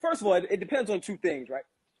first of all, it depends on two things, right?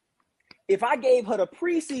 If I gave her the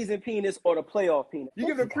preseason penis or the playoff penis, you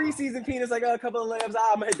give her preseason penis like a couple of layups,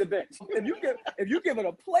 I'm gonna hit the bench. If you give her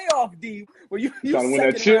a playoff D, where you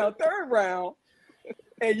second round, third round,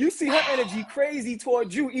 and you see her energy crazy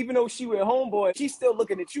towards you, even though she with homeboy, she's still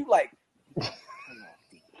looking at you like, I'm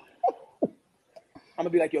gonna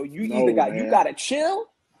be like, yo, you gotta chill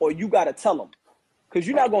or you gotta tell him, because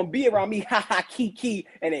you're not gonna be around me, key,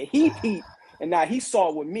 and then he, and now he saw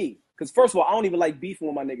it with me. Because first of all, I don't even like beefing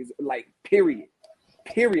with my niggas, like, period.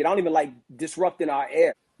 I don't even like disrupting our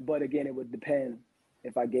air. But again, it would depend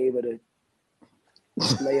if I gave her the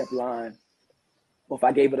layup line or if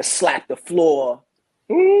I gave her to slap the floor.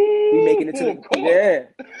 We making it to the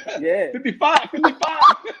yeah. 55.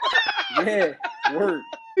 Yeah, word.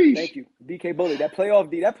 Thank you. BK Bully. That playoff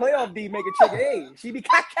D make a chick, hey, she be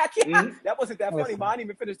That wasn't that funny, but I didn't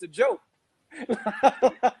even finish the joke.